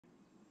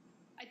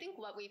think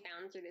what we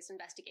found through this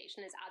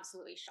investigation is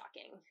absolutely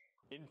shocking.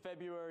 In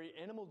February,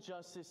 Animal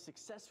Justice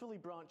successfully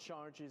brought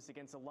charges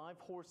against a live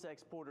horse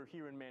exporter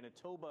here in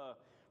Manitoba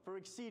for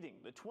exceeding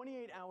the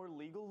 28-hour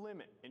legal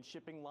limit in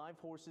shipping live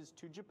horses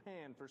to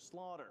Japan for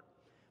slaughter.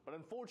 But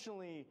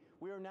unfortunately,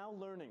 we are now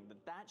learning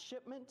that that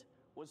shipment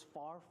was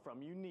far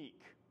from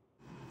unique.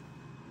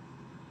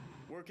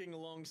 Working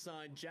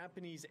alongside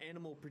Japanese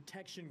animal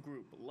protection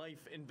group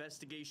Life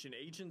Investigation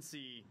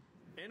Agency,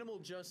 Animal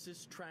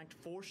Justice tracked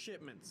 4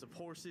 shipments of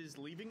horses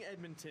leaving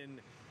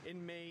Edmonton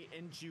in May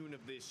and June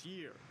of this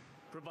year,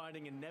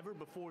 providing a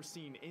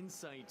never-before-seen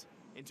insight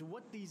into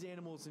what these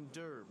animals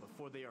endure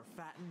before they are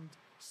fattened,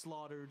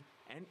 slaughtered,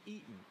 and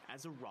eaten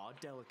as a raw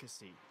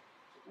delicacy.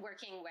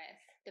 Working with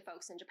the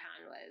folks in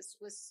Japan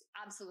was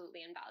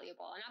absolutely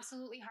invaluable and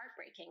absolutely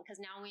heartbreaking, because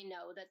now we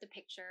know that the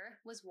picture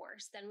was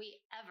worse than we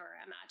ever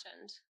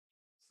imagined.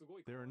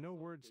 There are no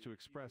words to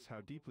express how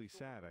deeply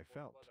sad I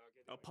felt.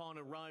 Upon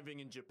arriving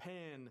in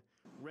Japan,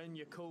 Ren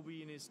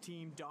Jacoby and his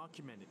team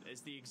documented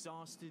as the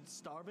exhausted,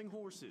 starving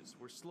horses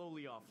were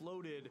slowly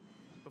offloaded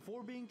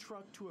before being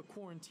trucked to a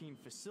quarantine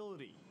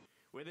facility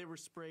where they were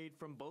sprayed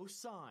from both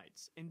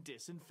sides in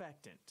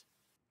disinfectant.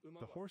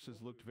 The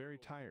horses looked very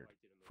tired,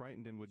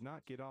 frightened, and would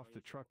not get off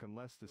the truck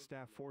unless the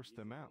staff forced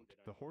them out.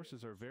 The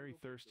horses are very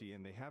thirsty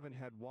and they haven't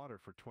had water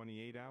for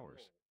 28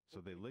 hours,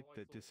 so they licked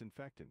that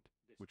disinfectant,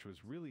 which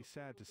was really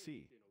sad to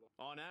see.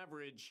 On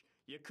average,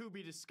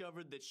 Jacoby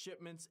discovered that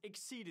shipments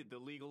exceeded the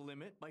legal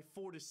limit by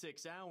 4 to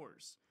 6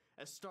 hours,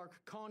 a stark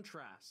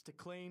contrast to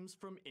claims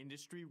from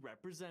industry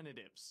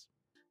representatives.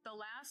 The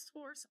last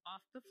horse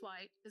off the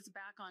flight is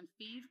back on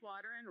feed,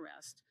 water, and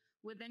rest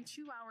within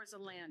 2 hours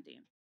of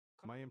landing.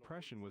 My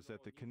impression was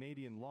that the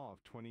Canadian law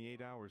of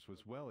 28 hours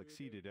was well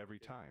exceeded every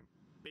time.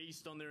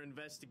 Based on their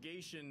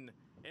investigation,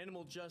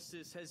 Animal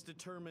Justice has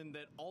determined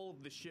that all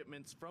of the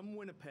shipments from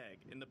Winnipeg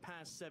in the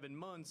past 7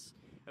 months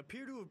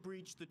appear to have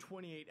breached the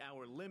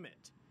 28-hour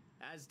limit,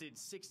 as did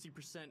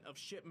 60% of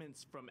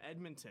shipments from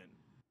Edmonton,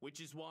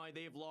 which is why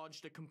they have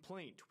lodged a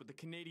complaint with the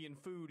Canadian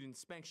Food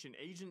Inspection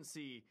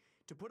Agency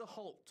to put a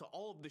halt to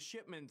all of the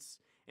shipments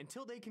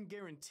until they can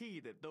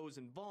guarantee that those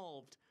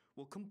involved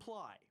will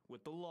comply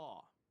with the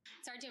law.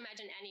 It's hard to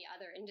imagine any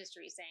other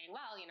industry saying,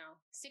 well,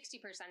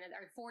 60%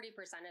 or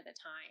 40% of the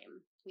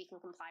time we can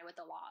comply with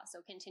the law, so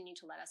continue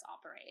to let us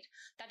operate.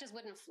 That just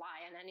wouldn't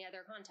fly in any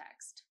other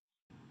context.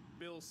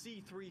 Bill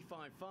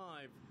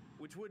C-355,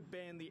 which would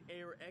ban the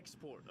air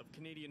export of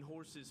Canadian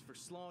horses for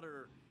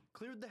slaughter,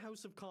 cleared the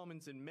House of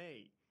Commons in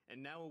May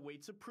and now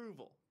awaits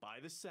approval by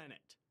the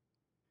Senate.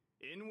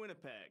 In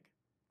Winnipeg,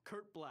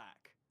 Kurt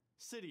Black,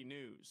 City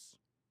News.